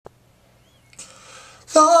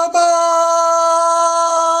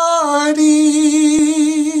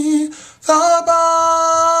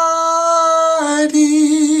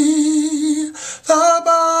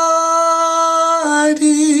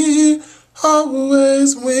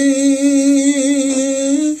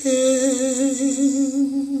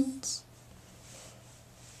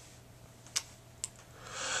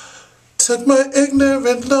Took my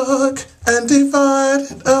ignorant look and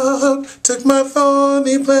divided up. Took my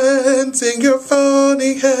phony plans in your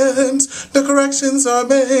phony hands. No corrections are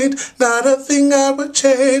made, not a thing I would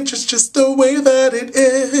change. It's just the way that it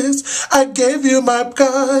is. I gave you my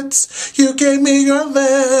guts, you gave me your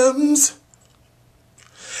limbs.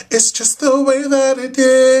 It's just the way that it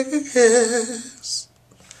is.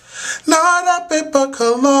 Not a bit but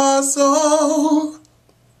colossal.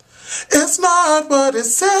 It's not what it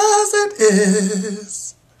says it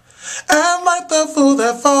is. And like the fool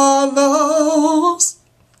that follows,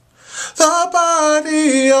 the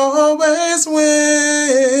body always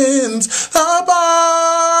wins. The body,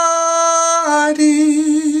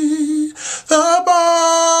 the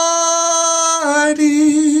body,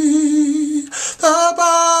 the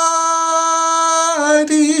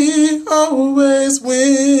body always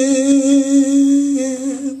wins.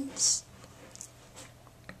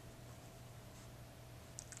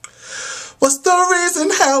 What's the reason?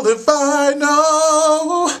 Hell if I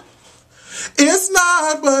know. It's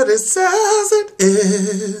not what it says it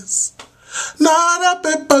is. Not a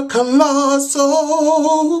bit but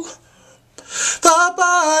colossal. The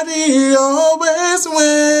body always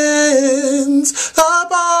wins. The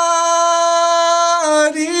body,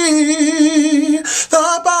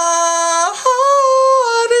 the body,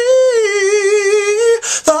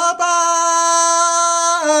 the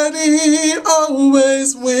body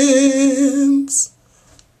always wins.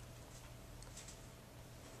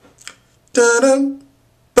 Da-dum,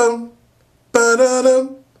 bum,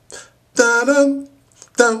 ba-da-dum, da-dum,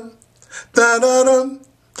 dum, da-da-dum,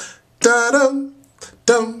 da-dum,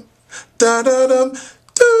 dum, da-da-dum.